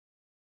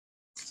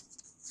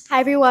Hi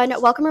everyone,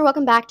 welcome or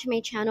welcome back to my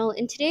channel.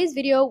 In today's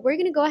video, we're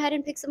going to go ahead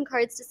and pick some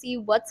cards to see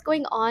what's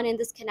going on in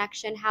this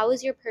connection. How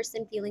is your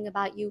person feeling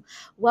about you?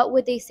 What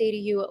would they say to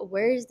you?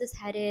 Where is this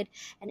headed?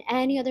 And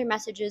any other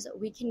messages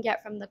we can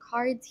get from the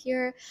cards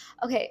here.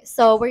 Okay,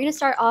 so we're going to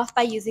start off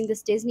by using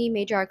this Disney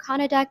Major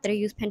Arcana deck that I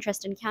use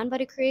Pinterest and Canva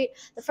to create.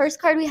 The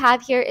first card we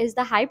have here is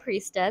the High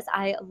Priestess.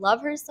 I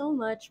love her so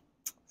much.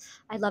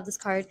 I love this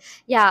card.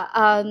 Yeah,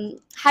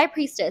 High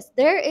Priestess.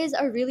 There is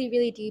a really,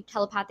 really deep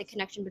telepathic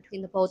connection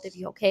between the both of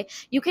you, okay?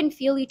 You can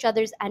feel each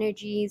other's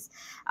energies,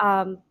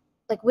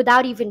 like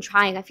without even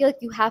trying. I feel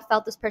like you have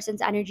felt this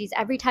person's energies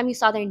every time you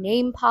saw their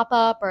name pop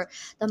up, or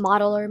the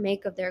model or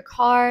make of their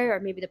car,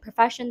 or maybe the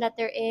profession that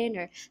they're in,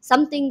 or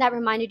something that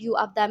reminded you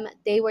of them.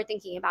 They were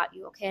thinking about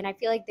you, okay? And I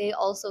feel like they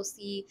also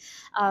see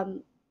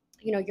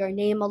your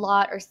name a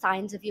lot, or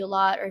signs of you a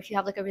lot, or if you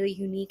have like a really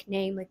unique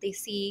name, like they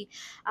see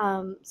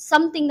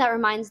something that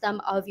reminds them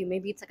of you.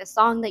 Maybe it's like a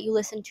song that you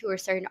listen to, or a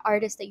certain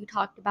artist that you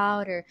talked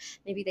about, or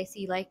maybe they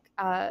see like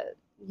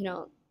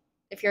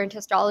if you're into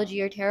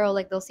astrology or tarot,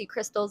 like they'll see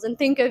crystals and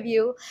think of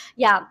you.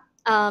 Yeah.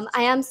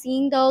 I am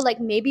seeing though,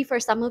 like maybe for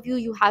some of you,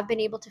 you have been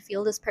able to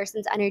feel this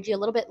person's energy a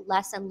little bit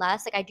less and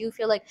less. Like I do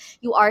feel like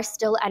you are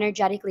still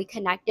energetically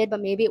connected, but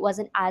maybe it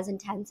wasn't as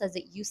intense as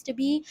it used to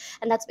be.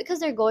 And that's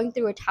because they're going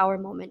through a tower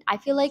moment. I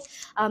feel like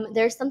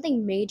there's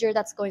something major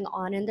that's going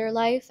on in their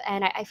life.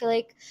 And I feel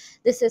like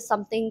this is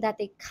something that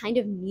they kind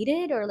of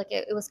needed, or like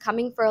it was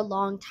coming for a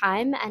long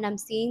time. And I'm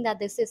seeing that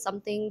this is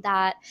something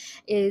that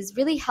is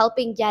really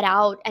helping get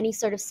out any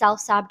sort of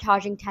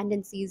self-sabotaging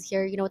tendencies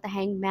here, with the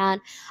Hanged Man,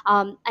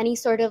 any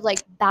sort of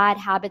like bad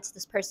habits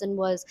this person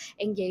was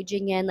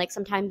engaging in. Like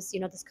sometimes,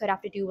 this could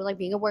have to do with like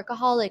being a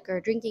workaholic, or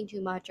drinking too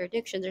much, or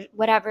addictions, or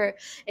whatever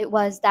it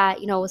was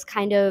that, was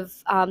kind of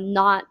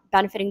not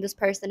benefiting this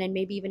person, and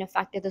maybe even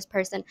affected this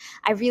person.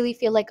 I really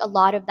feel like a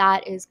lot of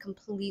that is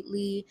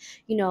completely,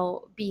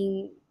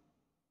 being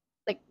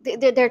like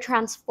they're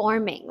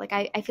transforming. Like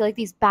I feel like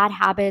these bad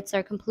habits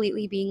are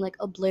completely being like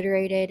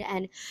obliterated,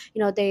 and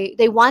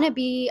they want to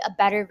be a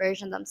better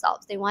version of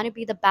themselves. They want to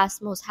be the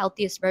best, most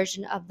healthiest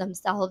version of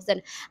themselves.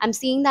 And I'm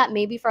seeing that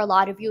maybe for a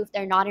lot of you, if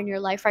they're not in your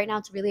life right now,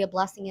 it's really a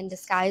blessing in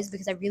disguise,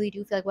 because I really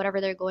do feel like whatever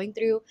they're going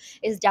through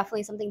is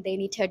definitely something they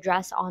need to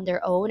address on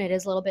their own. It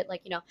is a little bit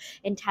like,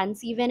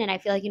 intense even, and I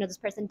feel like, this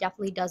person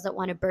definitely doesn't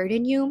want to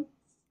burden you.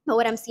 But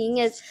what I'm seeing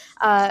is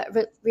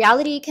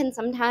reality can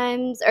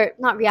sometimes, or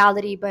not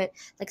reality, but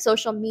like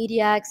social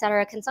media,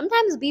 etc., can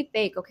sometimes be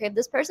fake. Okay, if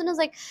this person is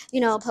like,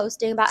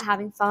 posting about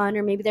having fun,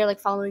 or maybe they're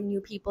like following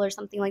new people or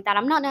something like that,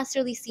 I'm not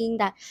necessarily seeing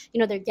that,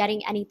 they're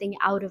getting anything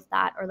out of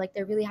that, or like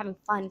they're really having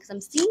fun, because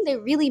I'm seeing they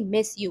really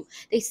miss you.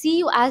 They see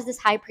you as this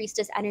High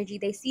Priestess energy.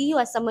 They see you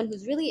as someone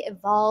who's really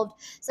evolved,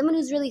 someone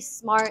who's really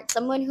smart,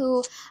 someone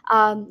who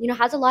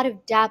has a lot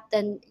of depth.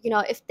 And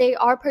if they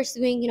are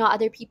pursuing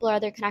other people or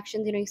other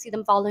connections, you see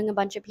them following a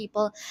bunch of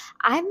people,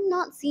 I'm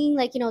not seeing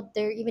like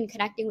they're even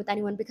connecting with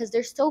anyone, because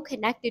they're so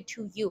connected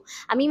to you.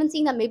 I'm even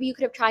seeing that maybe you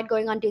could have tried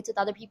going on dates with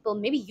other people,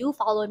 maybe you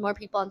followed more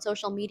people on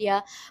social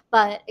media,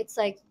 but it's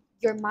like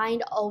your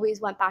mind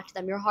always went back to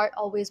them, your heart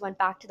always went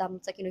back to them.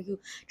 It's like, you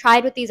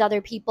tried with these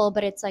other people,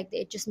 but it's like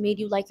it just made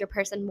you like your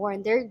person more,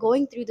 and they're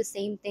going through the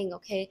same thing.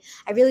 Okay,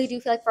 I really do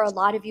feel like for a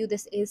lot of you,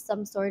 this is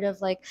some sort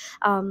of like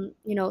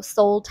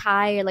soul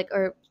tie,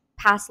 or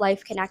past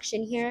life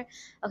connection here.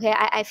 Okay,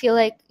 I feel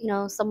like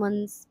there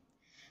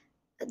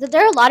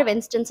are a lot of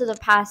instances of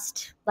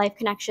past life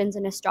connections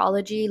in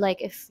astrology,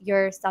 like if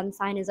your sun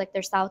sign is like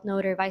their south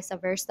node, or vice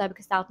versa,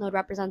 because south node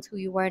represents who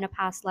you were in a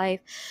past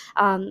life.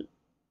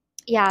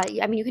 Yeah,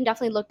 I mean, you can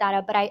definitely look that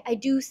up, but I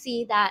do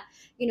see that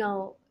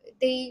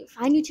they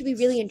find you to be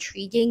really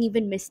intriguing,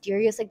 even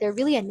mysterious. Like they're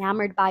really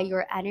enamored by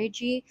your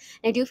energy.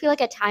 And I do feel like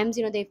at times,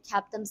 they've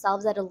kept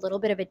themselves at a little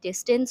bit of a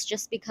distance,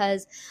 just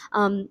because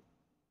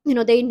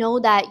they know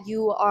that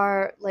you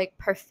are like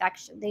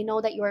perfection. They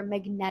know that you are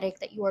magnetic,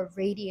 that you are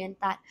radiant,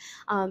 that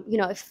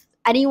if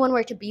anyone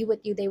were to be with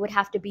you, they would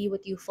have to be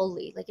with you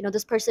fully. Like,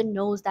 this person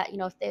knows that,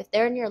 if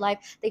they're in your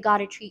life, they got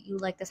to treat you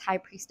like this High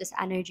Priestess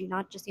energy,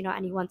 not just,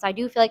 anyone. So I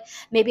do feel like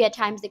maybe at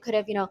times they could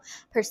have,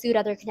 pursued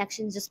other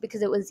connections just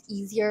because it was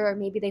easier, or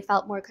maybe they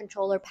felt more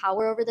control or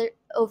power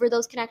over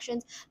those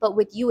connections. But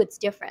with you, it's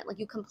different. Like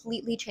you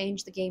completely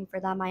changed the game for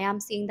them. I am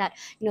seeing that,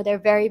 they're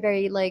very,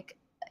 very like,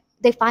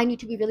 they find you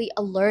to be really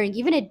alluring,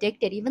 even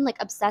addicted, even like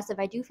obsessive.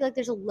 I do feel like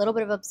there's a little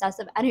bit of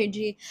obsessive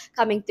energy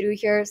coming through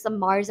here. Some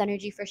Mars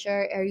energy for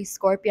sure. Aries,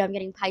 Scorpio. I'm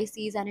getting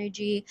Pisces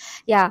energy.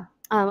 Yeah.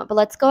 But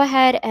let's go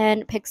ahead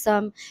and pick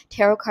some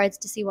tarot cards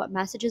to see what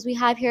messages we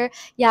have here.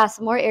 Yeah,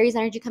 some more Aries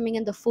energy coming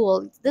in. The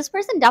Fool. This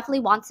person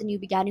definitely wants a new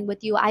beginning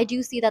with you. I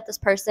do see that this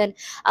person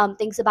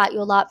thinks about you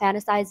a lot,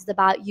 fantasizes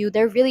about you.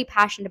 They're really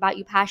passionate about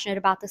you, passionate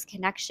about this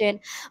connection.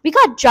 We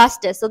got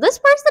Justice. So this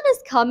person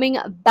is coming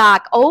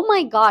back. Oh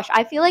my gosh.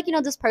 I feel like,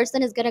 this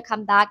person is going to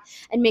come back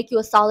and make you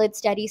a solid,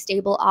 steady,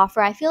 stable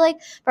offer. I feel like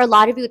for a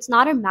lot of you, it's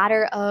not a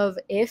matter of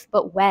if,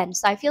 but when.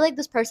 So I feel like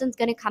this person's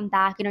going to come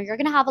back. You're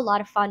going to have a lot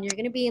of fun. You're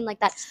going to be in like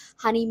that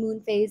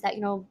honeymoon phase, that,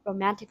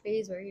 romantic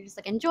phase where you're just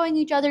like enjoying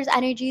each other's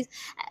energies,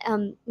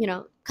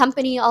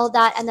 company, all of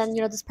that. And then,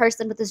 this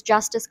person with this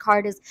justice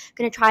card is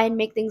going to try and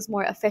make things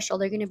more official.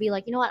 They're going to be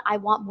like, you know what, I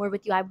want more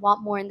with you. I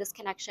want more in this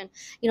connection.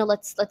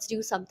 Let's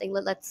do something.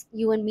 Let's,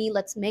 you and me,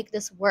 let's make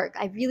this work.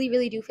 I really,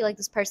 really do feel like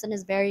this person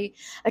is very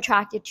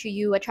attracted to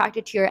you,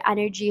 attracted to your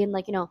energy. And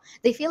like,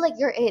 they feel like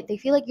you're it. They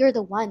feel like you're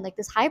the one. Like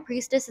this high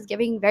priestess is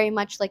giving very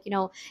much like,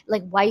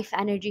 like wife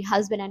energy,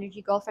 husband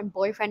energy, girlfriend,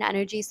 boyfriend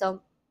energy.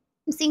 So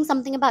I'm seeing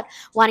something about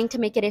wanting to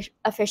make it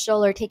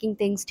official or taking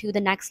things to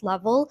the next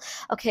level.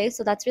 Okay,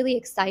 so that's really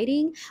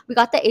exciting. We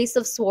got the Ace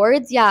of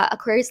Swords. Yeah,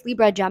 Aquarius,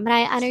 Libra,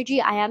 Gemini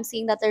energy. I am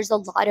seeing that there's a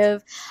lot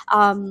of,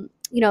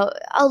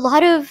 a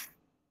lot of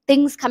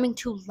things coming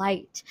to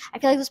light. I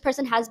feel like this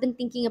person has been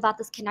thinking about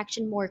this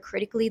connection more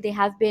critically. They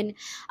have been,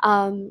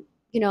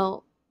 you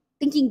know,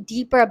 thinking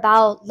deeper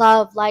about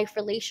love, life,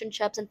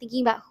 relationships, and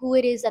thinking about who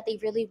it is that they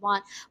really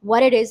want,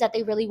 what it is that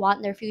they really want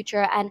in their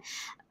future. And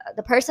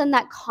the person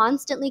that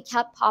constantly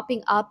kept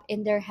popping up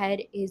in their head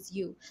is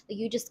you. Like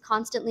you just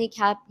constantly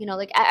kept,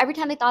 like every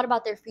time they thought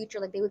about their future,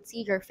 like they would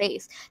see your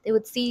face. They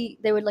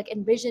would like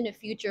envision a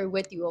future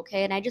with you,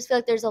 okay? And I just feel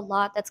like there's a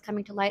lot that's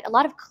coming to light, a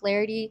lot of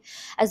clarity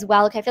as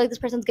well. Okay, I feel like this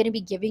person's going to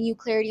be giving you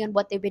clarity on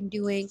what they've been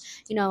doing,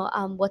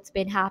 what's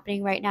been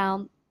happening right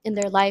now in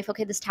their life.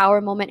 Okay, this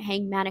Tower moment,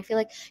 Hangman. I feel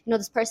like,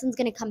 this person's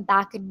going to come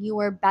back a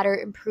newer, better,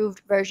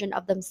 improved version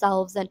of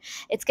themselves. And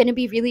it's going to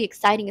be really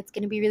exciting. It's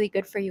going to be really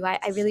good for you. I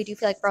really do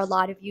feel like for a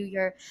lot of you,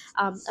 you're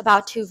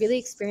about to really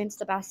experience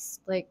the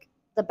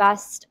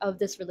best of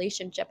this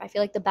relationship. I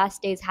feel like the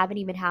best days haven't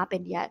even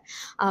happened yet.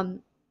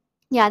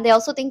 Yeah, and they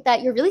also think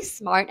that you're really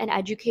smart and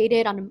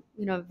educated on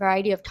a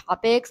variety of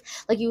topics.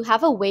 Like you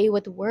have a way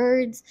with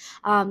words,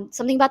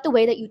 something about the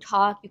way that you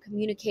talk, you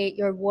communicate,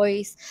 your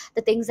voice,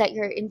 the things that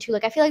you're into.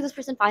 Like I feel like this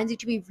person finds you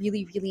to be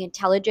really, really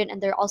intelligent, and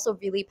they're also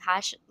really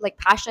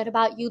passionate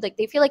about you. Like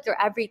they feel like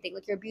you're everything,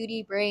 like your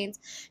beauty, brains.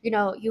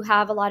 You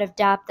have a lot of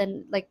depth,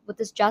 and like with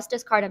this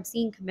Justice card, I'm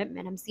seeing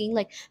commitment. I'm seeing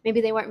like maybe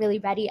they weren't really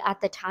ready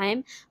at the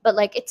time, but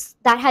like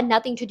that had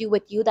nothing to do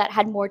with you. That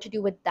had more to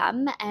do with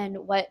them and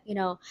what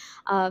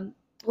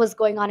was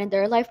going on in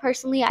their life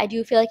personally. I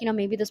do feel like,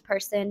 maybe this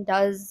person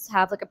does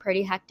have like a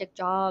pretty hectic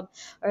job,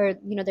 or,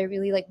 they're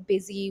really like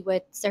busy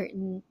with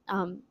certain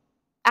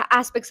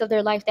aspects of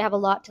their life. They have a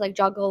lot to like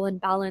juggle and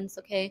balance.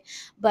 Okay,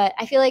 but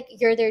I feel like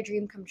you're their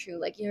dream come true.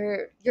 Like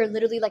you're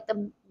literally like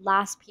the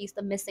last piece,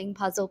 the missing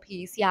puzzle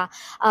piece. Yeah.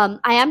 I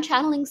am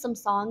channeling some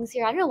songs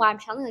here. I don't know why I'm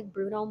channeling like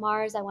Bruno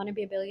Mars, I Want to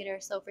Be a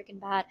Billionaire so freaking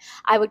bad,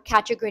 I Would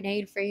Catch a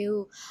Grenade for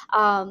You.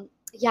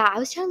 Yeah, I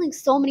was channeling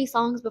so many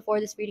songs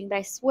before this reading, but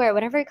I swear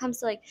whenever it comes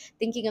to like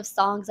thinking of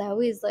songs, I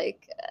always I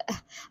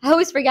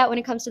always forget when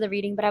it comes to the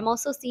reading. But I'm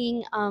also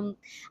seeing I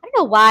don't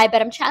know why,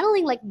 but I'm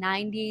channeling like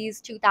 90s,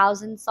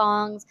 2000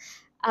 songs.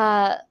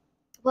 uh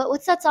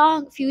what's that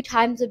song? A few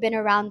times I've been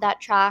around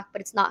that track, but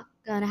it's not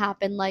gonna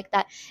happen, like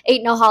that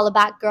Ain't No Holla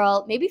Back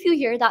Girl. Maybe if you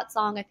hear that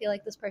song, I feel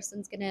like this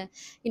person's gonna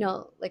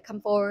like come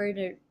forward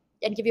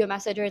and give you a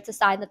message, or it's a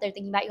sign that they're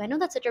thinking about you. I know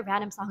that's such a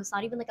random song. It's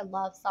not even like a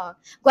love song.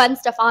 Gwen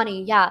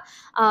Stefani, yeah.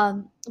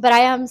 But I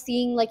am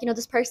seeing like,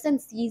 this person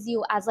sees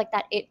you as like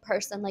that it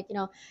person. Like,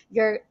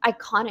 you're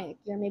iconic.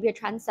 You're maybe a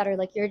trendsetter.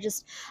 Like you're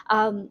just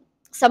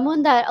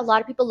someone that a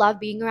lot of people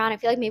love being around. I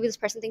feel like maybe this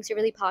person thinks you're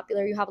really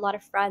popular. You have a lot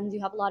of friends. You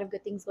have a lot of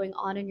good things going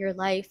on in your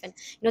life. And,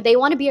 they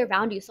want to be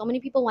around you. So many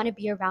people want to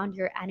be around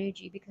your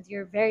energy because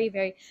you're very,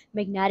 very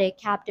magnetic,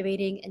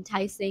 captivating,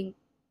 enticing.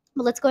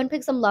 But let's go and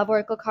pick some love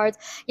oracle cards.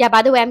 Yeah,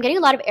 by the way, I'm getting a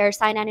lot of air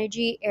sign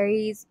energy,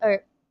 Aries,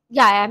 or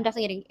yeah, I'm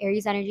definitely getting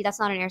Aries energy. That's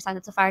not an air sign,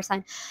 that's a fire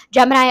sign.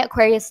 Gemini,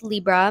 Aquarius,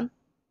 Libra,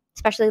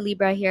 especially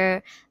Libra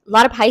here. A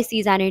lot of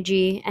Pisces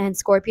energy and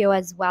Scorpio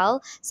as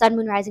well. Sun,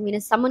 Moon, Rising,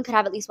 Venus. Someone could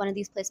have at least one of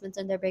these placements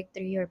in their big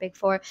three or big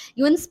four.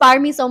 You inspire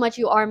me so much.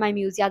 You are my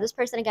muse. Yeah, this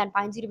person, again,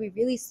 finds you to be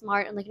really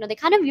smart. And, like, they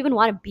kind of even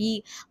want to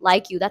be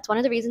like you. That's one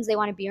of the reasons they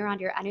want to be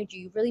around your energy.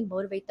 You really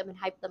motivate them and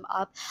hype them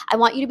up. I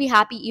want you to be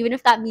happy, even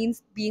if that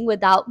means being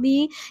without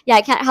me. Yeah,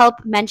 I can't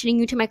help mentioning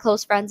you to my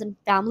close friends and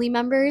family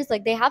members.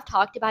 Like, they have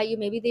talked about you.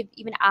 Maybe they've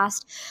even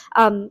asked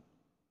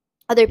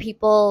other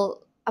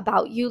people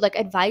about you, like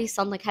advice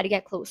on like how to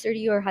get closer to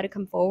you or how to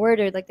come forward,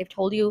 or like they've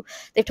told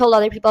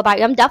other people about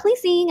you. I'm definitely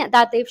seeing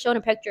that they've shown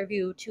a picture of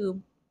you to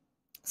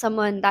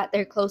someone that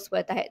they're close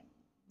with, that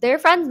their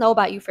friends know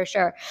about you for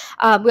sure.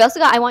 We also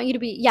got I want you to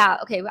be, yeah,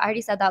 okay, I already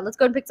said that. Let's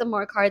go and pick some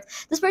more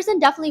cards. This person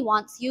definitely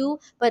wants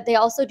you, but they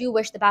also do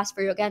wish the best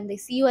for you. Again, they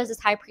see you as this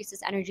high priestess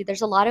energy.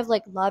 There's a lot of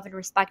like love and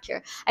respect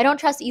here. I don't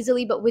trust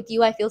easily, but with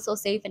you I feel so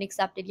safe and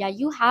accepted. Yeah,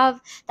 you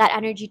have that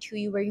energy to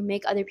you where you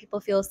make other people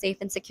feel safe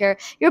and secure.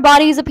 Your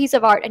body is a piece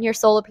of art and your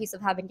soul a piece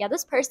of heaven. Yeah,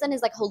 this person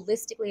is like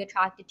holistically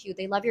attracted to you.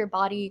 They love your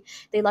body,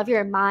 they love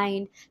your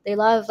mind, they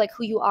love like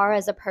who you are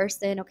as a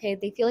person. Okay,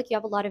 they feel like you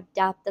have a lot of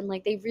depth, and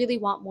like they really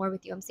want more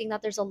with you. I'm I'm seeing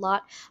that there's a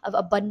lot of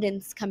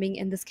abundance coming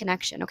in this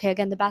connection. Okay,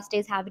 again, the best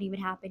days haven't even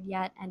happened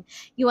yet, and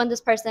you and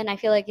this person, I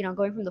feel like,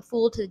 going from the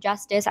Fool to the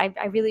Justice, I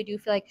really do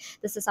feel like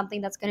this is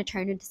something that's going to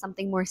turn into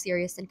something more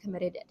serious and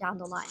committed down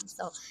the line.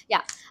 So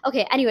yeah.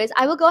 Okay, anyways,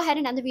 I will go ahead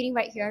and end the reading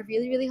right here. I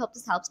really, really hope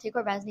this helps. Take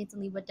what resonates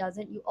and leave what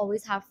doesn't. You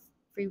always have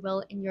free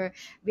will in your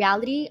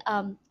reality.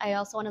 I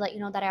also want to let you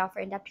know that I offer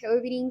in-depth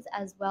tarot readings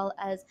as well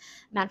as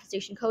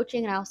manifestation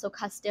coaching, and I also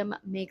custom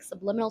make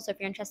subliminal. So if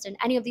you're interested in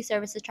any of these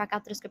services, check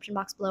out the description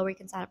box below where you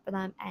can sign up for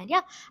them. And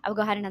yeah, I will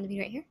go ahead and end the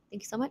video right here.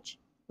 Thank you so much.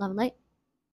 Love and light.